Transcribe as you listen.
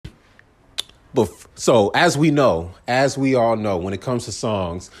So as we all know, when it comes to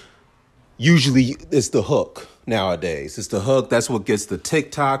songs, usually it's the hook nowadays. It's the hook. That's what gets the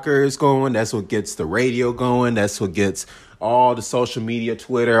TikTokers going. That's what gets the radio going. That's what gets all the social media,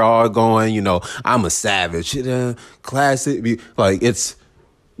 Twitter, all going. I'm a savage. Classic. Like it's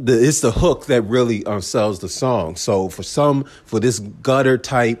the hook that really sells the song. So for this gutter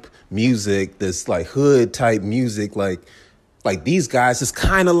type music, this like hood type music, like these guys, it's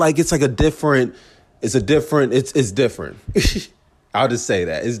kind of like it's different. I'll just say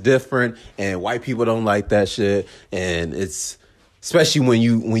that it's different, and white people don't like that shit. And it's especially when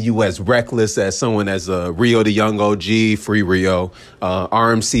you as reckless as someone as Rio the Young OG, Free Rio,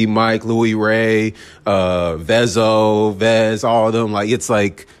 RMC Mike, Louis Ray, Vezo, Vez, all of them. Like it's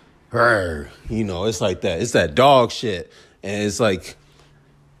like, it's like that. It's that dog shit, and it's like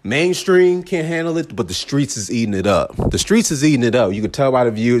mainstream can't handle it, but the streets is eating it up. The streets is eating it up. You can tell by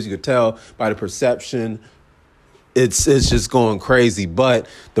the views. You can tell by the perception. It's just going crazy. But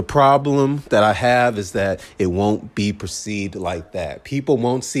the problem that I have is that it won't be perceived like that. People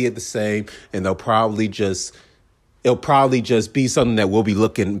won't see it the same, and it'll probably just be something that we'll be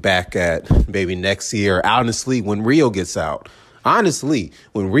looking back at maybe next year. Honestly, when Rio gets out.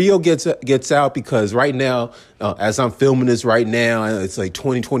 When Rio gets out, because right now, as I'm filming this right now, it's like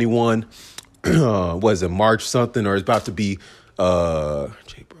 2021. Was it March something, or it's about to be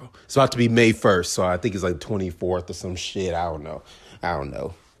it's about to be May 1st, so I think it's like 24th or some shit. I don't know.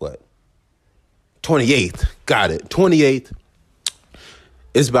 What? 28th. Got it. 28th.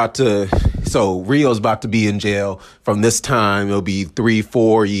 So Rio's about to be in jail from this time. It'll be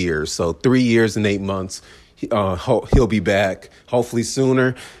 3-4 years. So 3 years and 8 months. He'll be back hopefully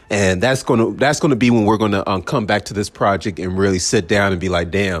sooner. And that's gonna be when we're gonna come back to this project and really sit down and be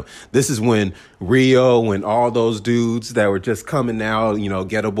like, damn, this is when Rio and all those dudes that were just coming out,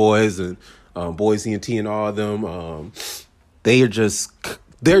 Ghetto Boys and Boise and T and all of them, they're just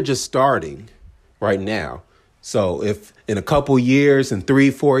starting right now. So if in a couple years, in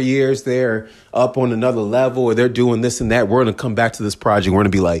 3-4 years, they're up on another level or they're doing this and that, we're going to come back to this project. We're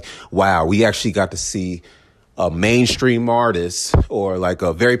going to be like, wow, we actually got to see a mainstream artist or like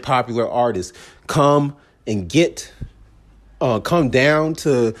a very popular artist come and come down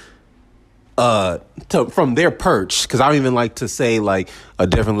to from their perch. Cause I don't even like to say like a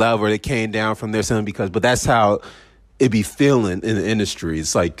different level, or they came down from their son, but that's how it be feeling in the industry.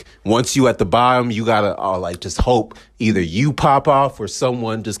 It's like once you at the bottom, you gotta just hope either you pop off or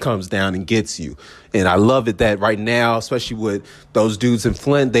someone just comes down and gets you. And I love it that right now, especially with those dudes in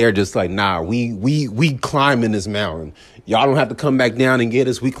Flint, they're just like, nah, we climbing this mountain. Y'all don't have to come back down and get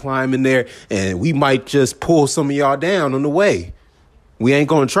us. We climbing there, and we might just pull some of y'all down on the way. We ain't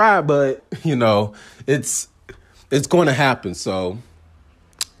gonna try, but it's going to happen. So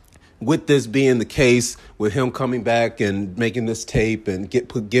with this being the case, with him coming back and making this tape and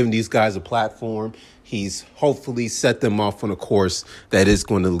giving these guys a platform, he's hopefully set them off on a course that is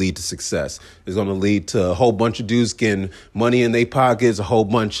going to lead to success. It's going to lead to a whole bunch of dudes getting money in their pockets, a whole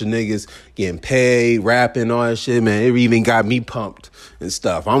bunch of niggas getting paid, rapping, all that shit, man. It even got me pumped and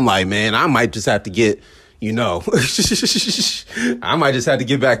stuff. I'm like, man, I might just have to get... I might just have to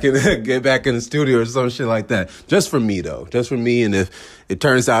get back in the studio or some shit like that. Just for me, though. Just for me. And if it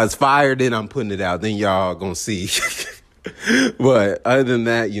turns out it's fire, then I'm putting it out. Then y'all gonna see. But other than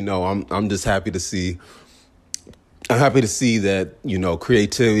that, I'm just happy to see. I'm happy to see that,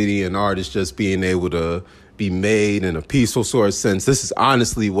 creativity and art is just being able to be made in a peaceful sort of sense. This is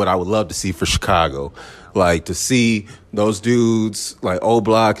honestly what I would love to see for Chicago. Like to see those dudes like O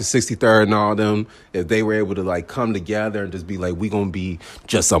Block and 63rd and all them, if they were able to like come together and just be like, we gonna be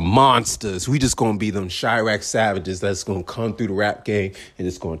just a monsters. We just gonna be them Chirac savages that's gonna come through the rap game and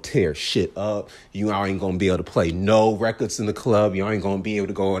it's gonna tear shit up. You ain't gonna be able to play no records in the club. You ain't gonna be able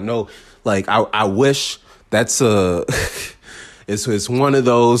to go on no, like I wish that's a it's one of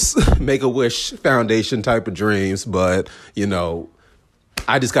those Make-A-Wish Foundation type of dreams, but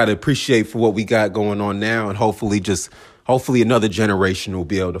I just got to appreciate for what we got going on now, and hopefully another generation will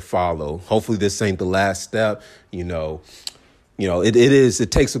be able to follow. Hopefully this ain't the last step. It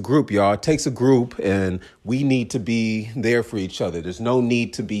takes a group, y'all. It takes a group, and we need to be there for each other. There's no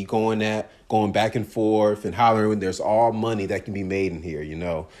need to be going back and forth and hollering. There's all money that can be made in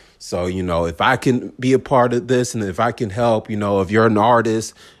here, So, if I can be a part of this and if I can help, if you're an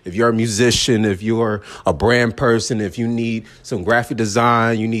artist, if you're a musician, if you're a brand person, if you need some graphic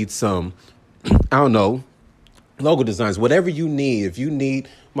design, you need some, I don't know, logo designs, whatever you need. If you need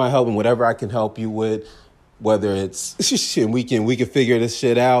my help and whatever I can help you with, whether it's we can figure this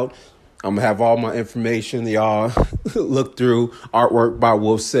shit out. I'm gonna have all my information. Y'all look through Artwork by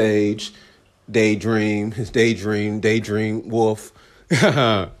Wolf Sage. Daydream Wolf.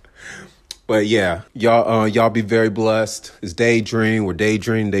 But yeah, y'all be very blessed. It's Daydream. We're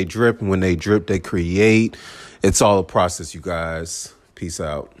Daydream, they drip. And when they drip, they create. It's all a process, you guys. Peace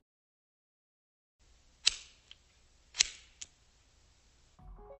out.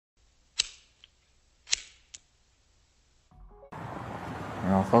 You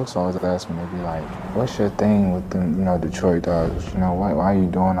know, folks always ask me, they be like, what's your thing with them, Detroit Dogs? Why are you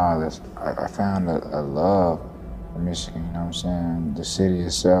doing all this? I found a love for Michigan, you know what I'm saying? The city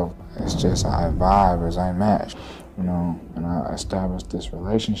itself, it's just I vibe as I match, and I established this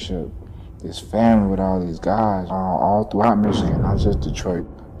relationship, this family with all these guys all throughout Michigan, not just Detroit.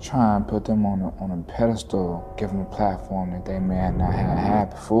 Try and put them on a pedestal, give them a platform that they may not have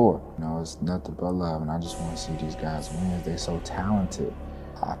had before. It's nothing but love, and I just want to see these guys win. They're so talented.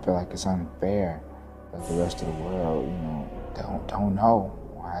 I feel like it's unfair that the rest of the world, don't know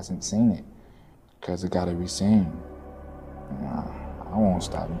or hasn't seen it, because it got to be seen. I won't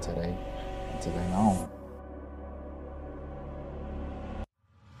stop until they know.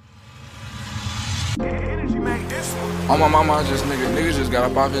 On my mama, niggas just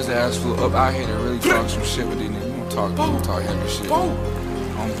got up off his ass, flew up out here to really talk some shit with these niggas. We don't talk heavy shit. Oh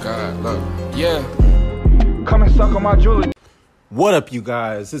God, look, yeah. Come and suck on my jewelry. What up, you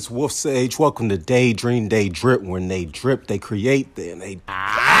guys? It's Wolf Sage. Welcome to Daydream, They Drip. When they drip, they create.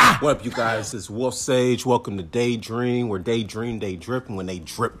 What up, you guys? It's Wolf Sage. Welcome to Daydream, where Daydream, they drip. And when they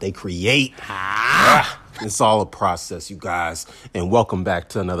drip, they create. It's all a process, you guys. And welcome back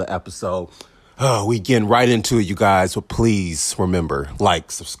to another episode. We getting right into it, you guys. But please remember,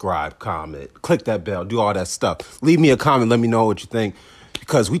 like, subscribe, comment, click that bell, do all that stuff. Leave me a comment. Let me know what you think.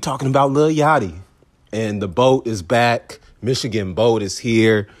 Because we talking about Lil Yachty. And the boat is back. Michigan Boat is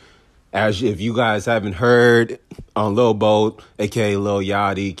here. If you guys haven't heard, on Lil Boat, a.k.a. Lil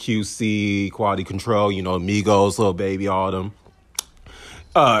Yachty, QC, Quality Control, Migos, Lil Baby, all them.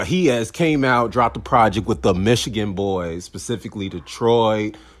 He has came out, dropped a project with the Michigan boys, specifically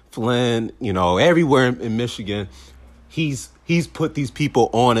Detroit, Flint, everywhere in Michigan. He's put these people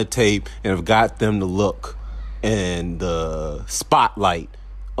on a tape and have got them to look in the spotlight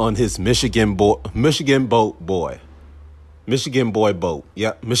on his Michigan Boy Boat.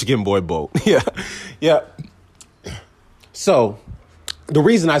 Yep, Michigan Boy Boat. Yeah. So the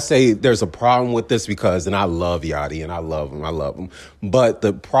reason I say there's a problem with this and I love Yachty and I love him. But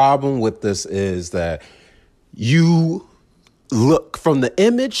the problem with this is that you look from the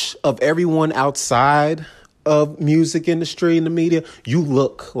image of everyone outside of music industry and the media, you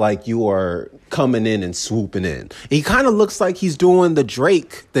look like you are coming in and swooping in. He kind of looks like he's doing the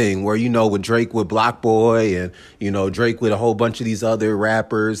Drake thing where, with Drake with Block Boy and, Drake with a whole bunch of these other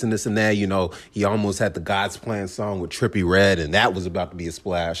rappers and this and that, he almost had the God's Plan song with Trippie Redd and that was about to be a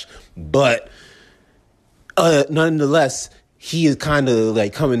splash. But nonetheless, he is kind of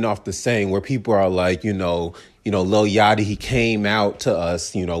like coming off the same where people are like, Lil Yachty, he came out to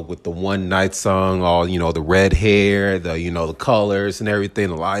us, with the One Night song, all, the red hair, the colors and everything,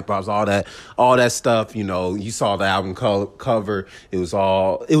 the lollipops, all that stuff. You saw the album cover. It was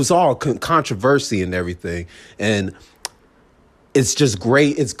all controversy and everything. And it's just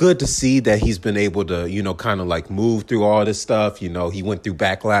great. It's good to see that he's been able to, kind of like move through all this stuff. He went through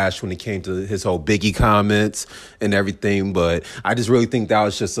backlash when it came to his whole Biggie comments and everything. But I just really think that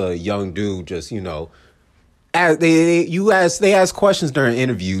was just a young dude, just, they ask questions during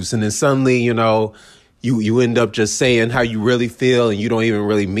interviews and then suddenly, you end up just saying how you really feel and you don't even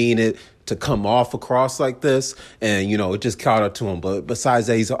really mean it to come off across like this. And, it just caught up to him. But besides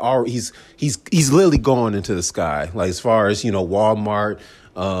that, he's literally going into the sky. Like as far as, Walmart,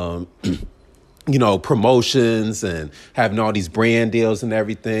 promotions and having all these brand deals and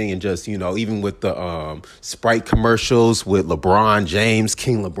everything. And just, even with the Sprite commercials with LeBron James,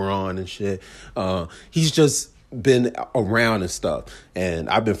 King LeBron and shit. He's just been around and stuff. And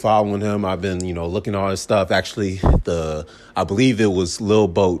I've been following him. I've been, looking at all his stuff. Actually, I believe it was Lil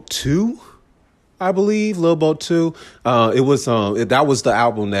Boat 2. Lil Boat 2. It was that was the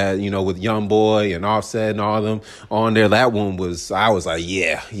album that, with Young Boy and Offset and all of them on there. That one I was like,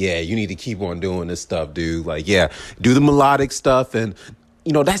 yeah, you need to keep on doing this stuff, dude. Like, yeah, do the melodic stuff. And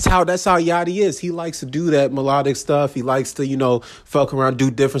that's how Yachty is. He likes to do that melodic stuff. He likes to, fuck around,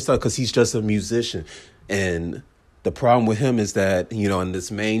 do different stuff because he's just a musician. And the problem with him is that, in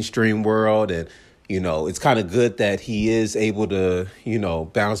this mainstream world and, it's kind of good that he is able to,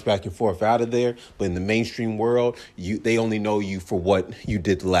 bounce back and forth out of there. But in the mainstream world, they only know you for what you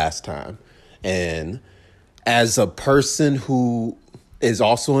did the last time. And as a person who is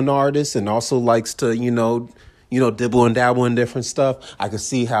also an artist and also likes to, dibble and dabble in different stuff, I could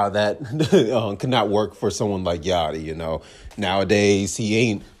see how that could not work for someone like Yachty. Nowadays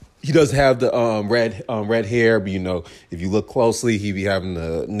he does have the red hair, but if you look closely, he be having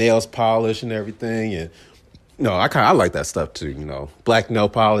the nails polished and everything. And I like that stuff too. Black nail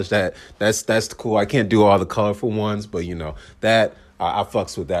polish, that's cool. I can't do all the colorful ones, but that I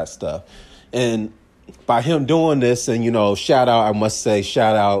fucks with that stuff. And by him doing this, and shout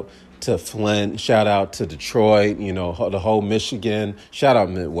out to Flint, shout out to Detroit, the whole Michigan, shout out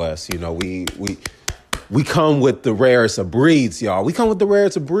Midwest. We come with the rarest of breeds, y'all. We come with the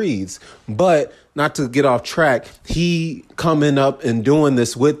rarest of breeds. But not to get off track, he coming up and doing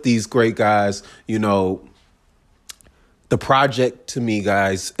this with these great guys, the project to me,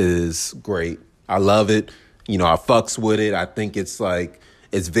 guys, is great. I love it. I fucks with it. I think it's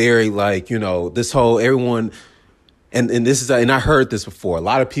very this whole everyone, and this is, and I heard this before. A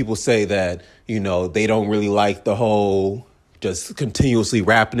lot of people say that, they don't really like the whole just continuously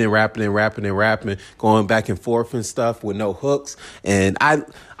rapping, going back and forth and stuff with no hooks. And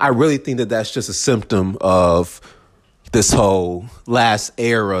I really think that that's just a symptom of this whole last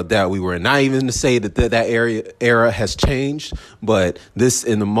era that we were in. Not even to say that era has changed, but this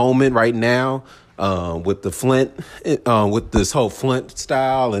in the moment right now, with the Flint, with this whole Flint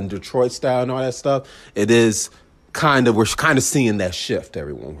style and Detroit style and all that stuff, we're kind of seeing that shift,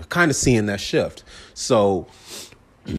 everyone. We're kind of seeing that shift. So